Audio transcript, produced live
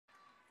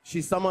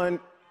She's someone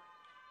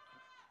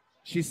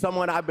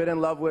I've been in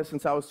love with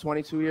since I was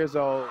 22 years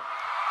old.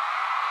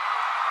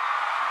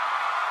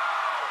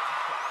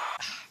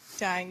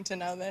 Dying to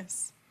know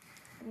this.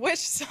 Which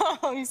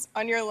songs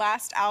on your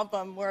last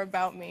album were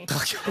about me?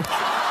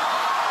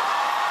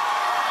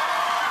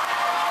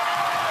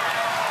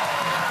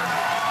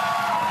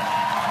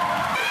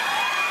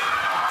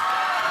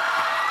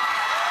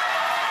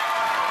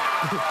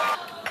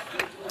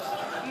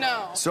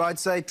 No. So I'd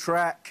say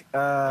track.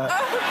 Are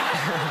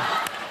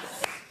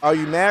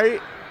you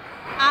married?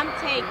 I'm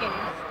taken.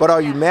 But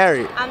are you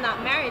married? I'm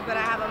not married, but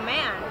I have a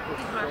man.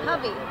 He's my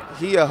hubby.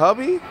 He a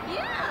hubby?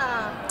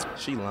 Yeah.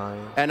 She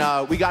lying. And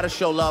we gotta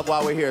show love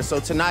while we're here.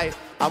 So tonight,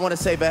 I wanna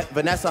say,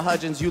 Vanessa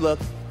Hudgens, you look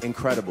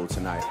incredible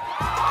tonight.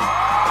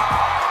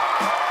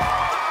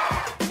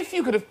 If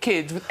you could have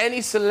kids with any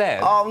celeb,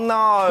 Oh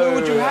no. who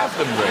would you have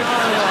them with?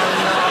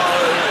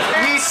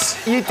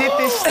 You did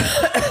this.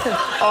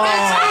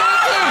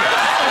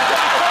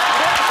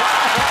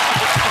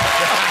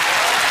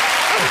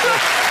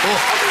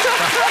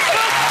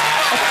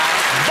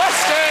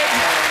 Busted!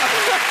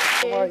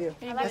 How are you?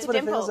 I like That's the what it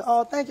dimples. feels.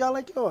 Oh, thank you. I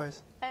like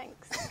yours.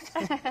 Thanks.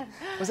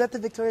 Was that the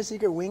Victoria's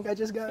Secret wink I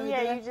just got? Right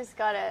Yeah, there? you just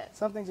got it.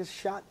 Something just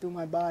shot through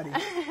my body.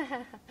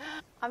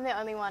 I'm the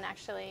only one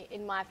actually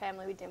in my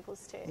family with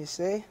dimples too. You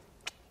see?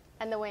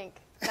 And the wink.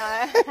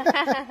 No.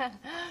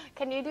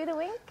 Can you do the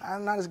wink?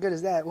 I'm not as good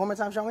as that. One more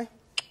time, show me.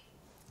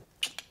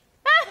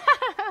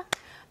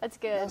 That's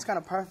good. That was kind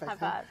of perfect. High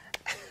five.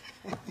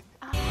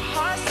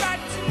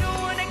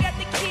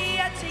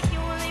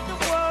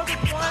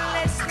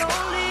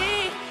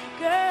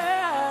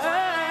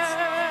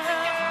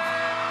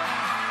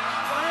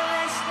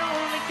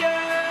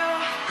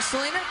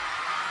 Selena,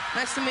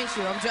 nice to meet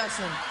you. I'm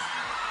Justin.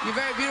 You're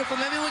very beautiful.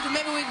 Maybe we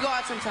can go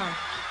out sometime.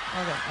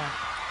 Okay.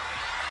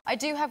 I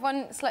do have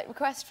one slight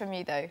request from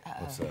you, though.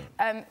 What's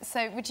that?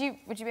 So would you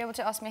be able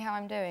to ask me how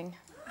I'm doing?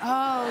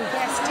 Oh,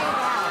 yes, do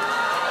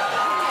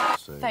that.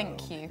 Say,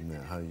 Thank you.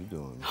 Man, how you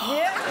doing? I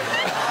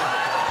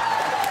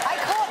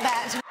caught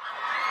that.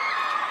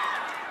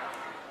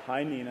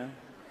 Hi, Nina.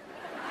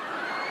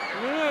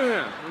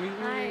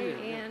 Hi,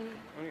 Ian.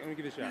 Let me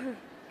give it a shot.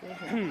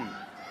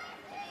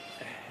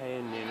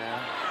 Hey, Nina.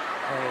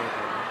 Hey.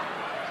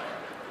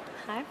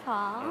 Hi,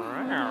 Paul.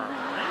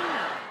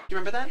 You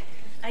remember that?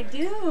 I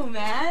do,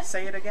 Matt.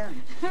 Say it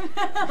again.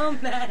 Oh,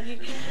 Matt, you're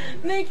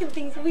making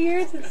things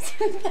weird since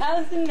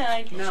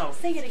 2009. No.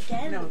 Say it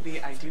again. No,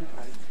 the I do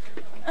part.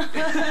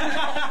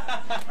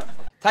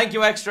 Thank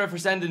you, Extra, for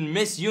sending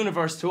Miss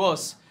Universe to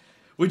us.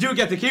 We do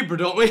get to keep her,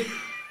 don't we?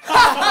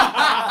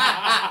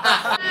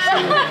 How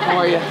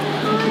are you?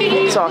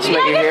 It's awesome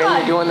that you're here and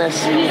you're doing this.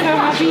 So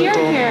happy you're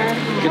here.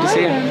 Good to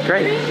see you.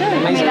 Great.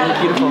 Amazing.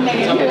 Beautiful.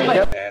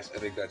 Yep. I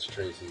think that's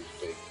Tracy's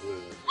fake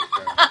glue.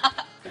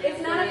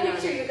 It's not a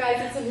picture, you guys.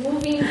 It's a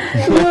moving.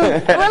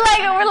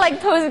 we're like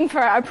posing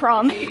for our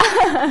prom.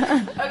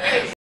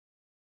 Okay.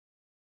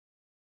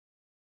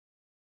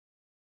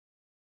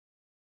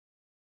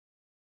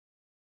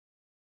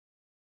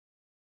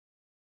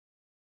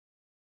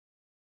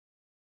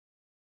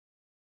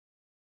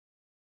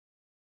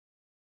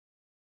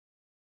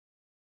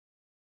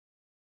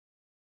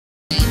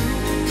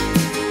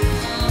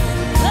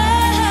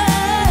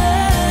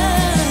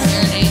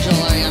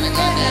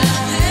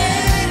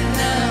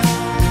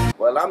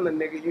 Well, I'm the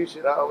nigga you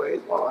should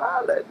always want to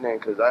holler at then,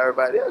 because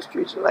everybody else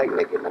treats you like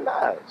Nicki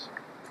Minaj.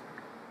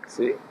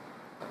 See?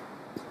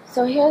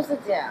 So here's the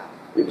deal.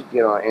 You can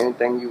get on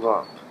anything you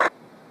want.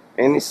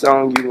 Any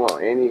song you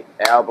want, any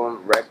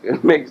album,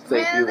 record,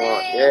 mixtape you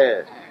want.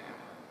 Yeah.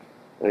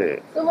 Yeah.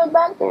 So we're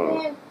back to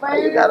being Why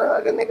friends. you gotta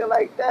hug a nigga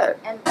like that?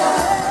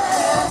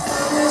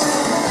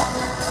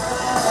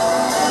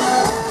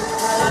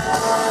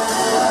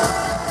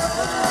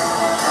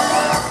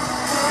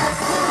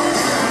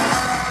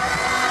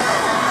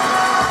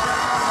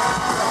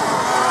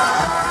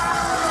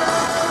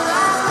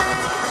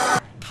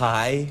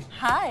 Hi.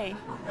 Hi.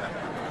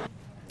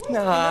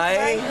 Hi.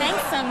 Very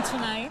handsome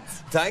tonight.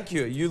 Thank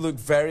you. You look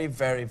very,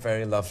 very,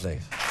 very lovely.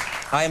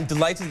 I am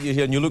delighted that you're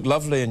here, and you look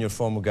lovely in your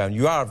formal gown.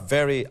 You are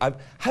very...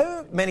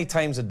 how many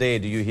times a day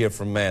do you hear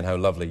from men how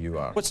lovely you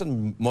are? What's a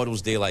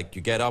model's day like?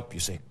 You get up, you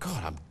say,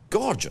 God, I'm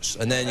gorgeous.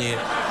 And then you...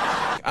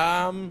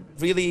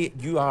 really,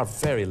 you are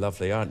very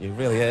lovely, aren't you?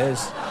 Really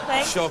is.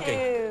 Thank Shocking.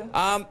 you.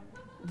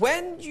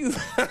 When you...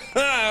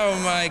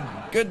 oh, my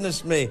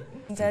goodness me.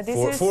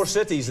 Four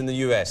cities in the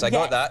US. I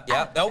got that.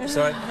 Yeah. No,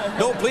 sorry.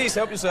 No, please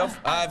help yourself.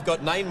 I've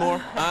got 9 more.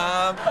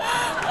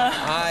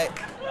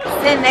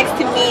 Sitting next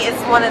to me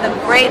is one of the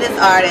greatest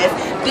artists,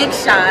 Big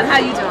Sean. How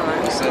you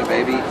doing? What's up,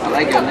 baby? I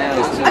like your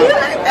nails, too. Oh, you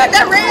like that?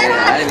 That red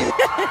eye?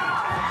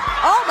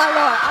 Oh my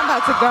Lord, I'm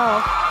about to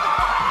go.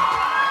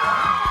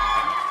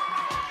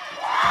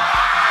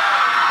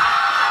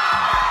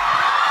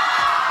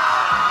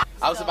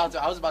 I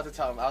was about to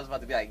tell him. I was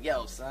about to be like,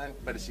 "Yo, son,"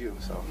 but it's you.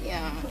 So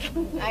Yeah,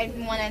 I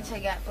wanted to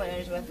get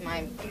footage with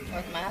my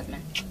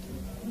husband.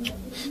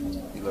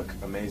 you look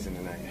amazing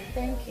tonight.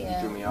 Thank you. You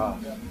threw me off.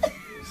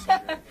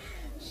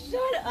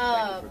 Shut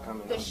up. for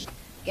coming The on.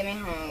 Give me a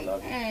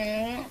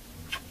hug.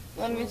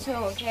 Love you too,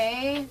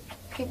 okay?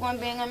 Keep on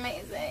being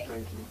amazing. Thank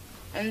you.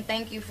 And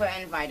thank you for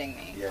inviting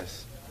me.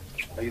 Yes.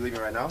 Are you leaving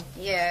right now?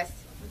 Yes.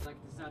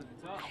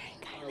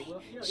 Kylie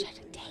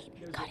should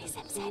date Cody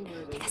Simpson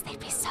because they'd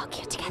be so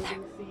cute together.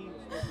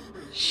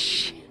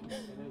 Shh.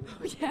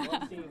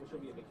 Yeah.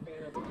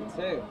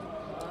 Too.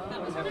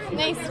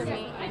 Nice to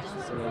meet you.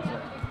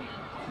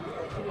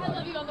 I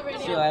love you on the radio.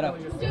 See you later.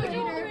 Dude,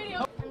 you on the radio.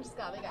 I'm just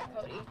glad we got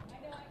Cody.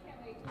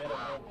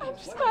 I'm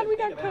just glad we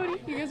got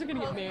Cody. You guys are gonna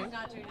get married.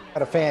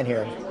 Got a fan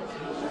here.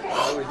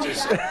 I was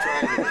just trying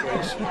to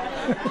finish.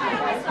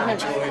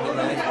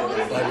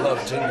 I love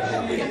Jingle.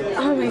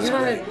 Oh my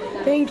god,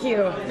 thank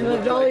you. I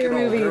loved all your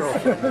movies.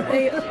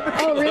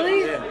 Oh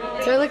really?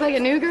 Do I look like a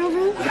new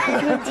girlfriend?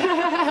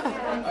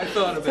 I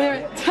thought of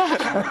it.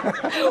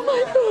 Oh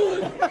my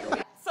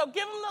god. So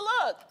give him the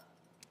look.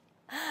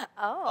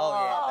 Oh.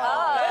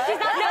 Yeah. She's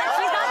not done.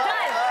 She's not done.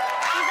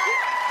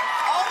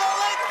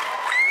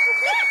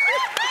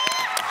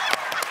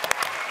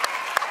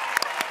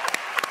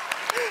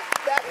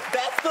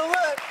 That's the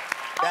look.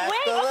 That's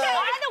wink. the look. Okay,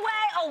 by the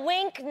way, a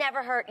wink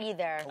never hurt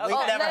either. A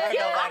wink never hurt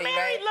Give him a nobody,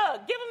 married right?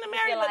 look. Give him the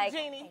married look,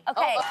 Jeannie.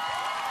 Okay.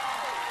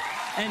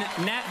 And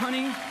Nat,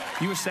 honey,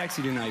 you were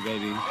sexy tonight,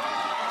 baby.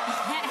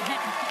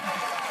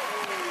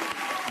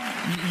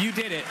 You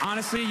did it.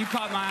 Honestly, you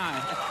caught my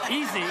eye.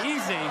 Easy. Hey,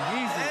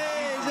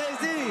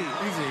 JC.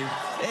 Easy.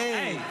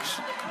 Hey.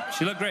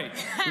 She looked great.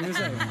 What do you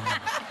say?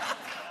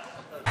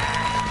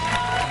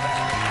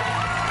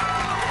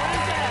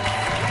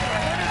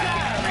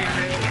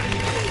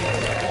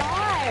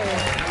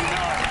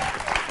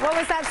 What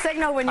was that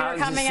signal when you were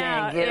coming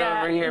out? Get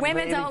over here,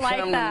 Women baby, don't like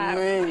come that.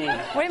 to me.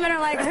 Women are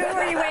like, who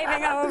are you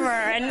waving over?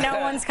 And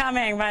no one's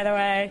coming, by the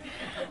way.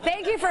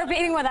 Thank you for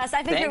being with us.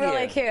 I think you're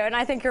really cute, and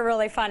I think you're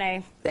really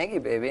funny. Thank you,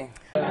 baby.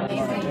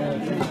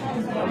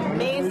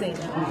 Amazing.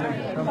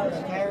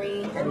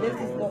 Harry, and this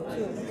is what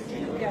too.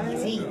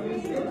 Deep.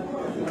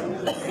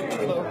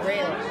 But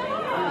real.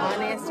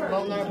 Honest,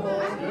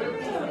 vulnerable,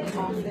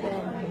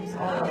 confident.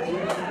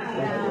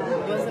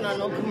 Wasn't on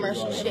no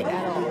commercial shit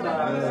at all.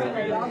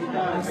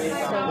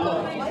 So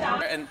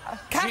good. And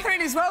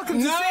Catherine is welcome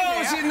to sing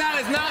no, she's not.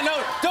 It's not.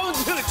 No, don't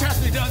do it.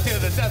 Trust me, don't do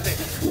this. Trust me.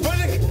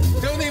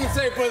 Don't even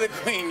say for the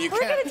queen. You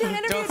can't.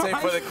 Don't say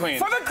for the queen.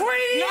 For the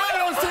queen! No,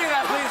 don't say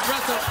that, please.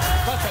 Russell.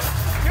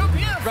 You're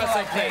beautiful.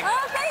 Russell, please.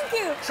 Oh, thank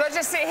you. So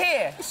just sit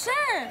here.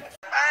 Sure.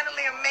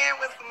 Finally, a man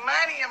with some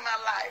money in my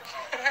life.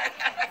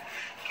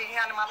 Can you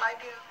handle my light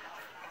bill?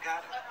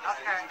 Got it.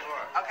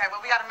 Okay,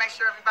 well, we got to make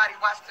sure everybody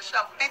watch the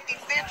show. 50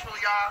 Central,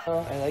 y'all.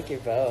 Oh, I like your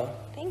bow.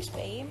 Thanks,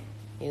 babe.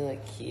 You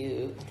look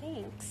cute.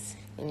 Thanks.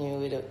 And your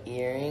little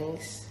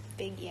earrings.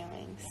 Big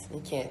earrings.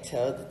 You can't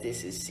tell that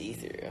this is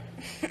see-through.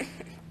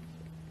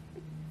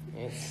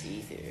 It's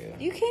see-through.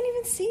 You can't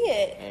even see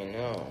it. I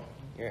know.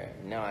 You're a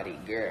naughty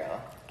girl.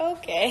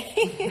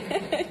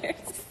 Okay.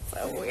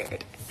 So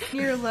weird.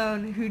 You're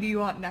alone. Who do you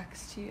want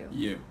next to you?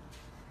 You.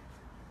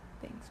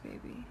 Thanks,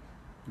 baby.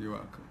 You're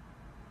welcome.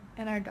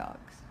 And our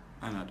dogs.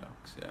 I know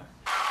dogs, yeah.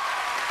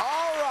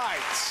 All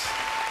right.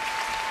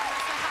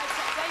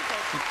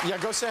 Yeah,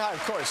 go say hi,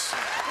 of course.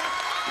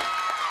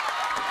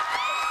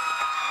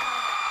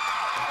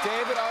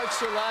 David,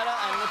 Archuleta,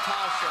 and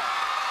Natasha.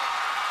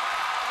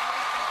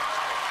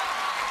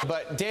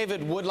 But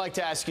David would like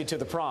to ask you to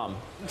the prom.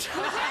 I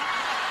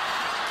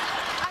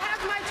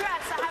have my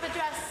dress. I have a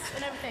dress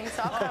and everything,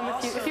 so I'll come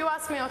with you. If you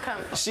ask me, I'll come.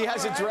 She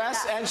has a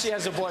dress and she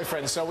has a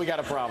boyfriend, so we got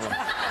a problem.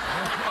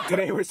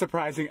 Today we're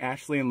surprising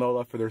Ashley and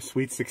Lola for their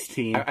Sweet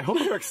 16. I hope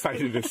they're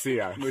excited to see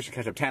us. We should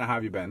catch up. Tana, how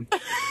have you been?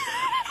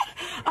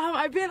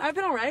 I've been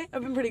all right.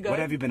 I've been pretty good. What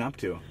have you been up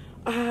to?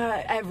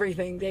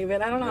 Everything,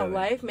 David. I don't know,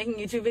 life, making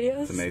YouTube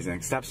videos. It's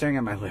amazing. Stop staring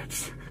at my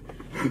lips.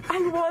 I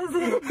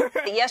wasn't.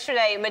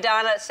 Yesterday,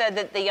 Madonna said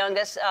that the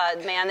youngest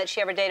man that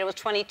she ever dated was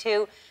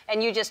 22,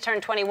 and you just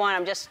turned 21.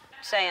 I'm just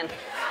saying.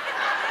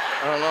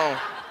 I don't know.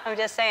 I'm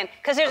just saying.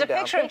 Because there's a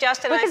picture of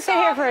Justin We I can sit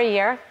saw. here for a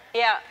year.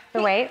 Yeah.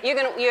 Wait. You're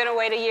gonna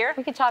wait a year?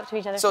 We could talk to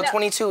each other. So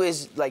 22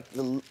 is like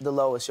the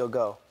lowest you'll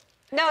go.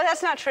 No,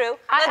 that's not true.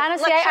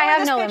 Honestly, show I her have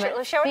this no picture.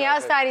 limit. Show her The this.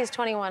 outside he's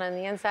 21 and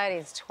the inside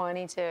he's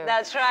 22.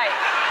 That's right.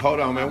 Hold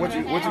on, man. What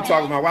you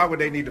talking about? Why would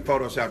they need to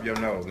Photoshop your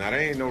nose? Now, there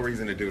ain't no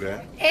reason to do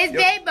that. It's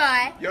day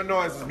boy. Your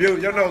nose is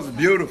beautiful. Your nose is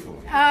beautiful.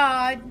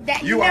 Oh,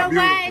 that, you know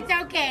what? It's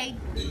okay.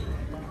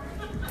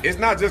 It's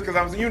not just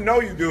because you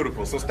know you're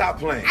beautiful, so stop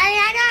playing.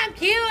 I know I'm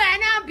cute. I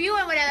know I'm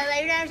beautiful. Whatever.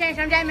 Like, you know what I'm saying?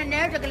 Sometimes my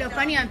nails look a little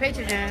funny on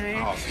pictures.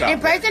 Oh, stop in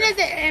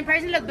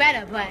person look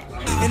better, but.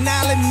 And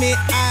I'll admit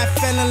I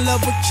fell in love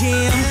with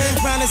Kim.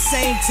 Around the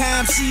same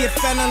time she had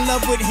fell in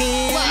love with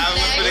him. I was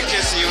gonna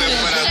kiss you and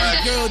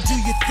whatever. Girl, do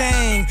your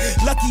thing.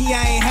 Lucky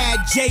I ain't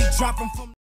had Jay dropping from.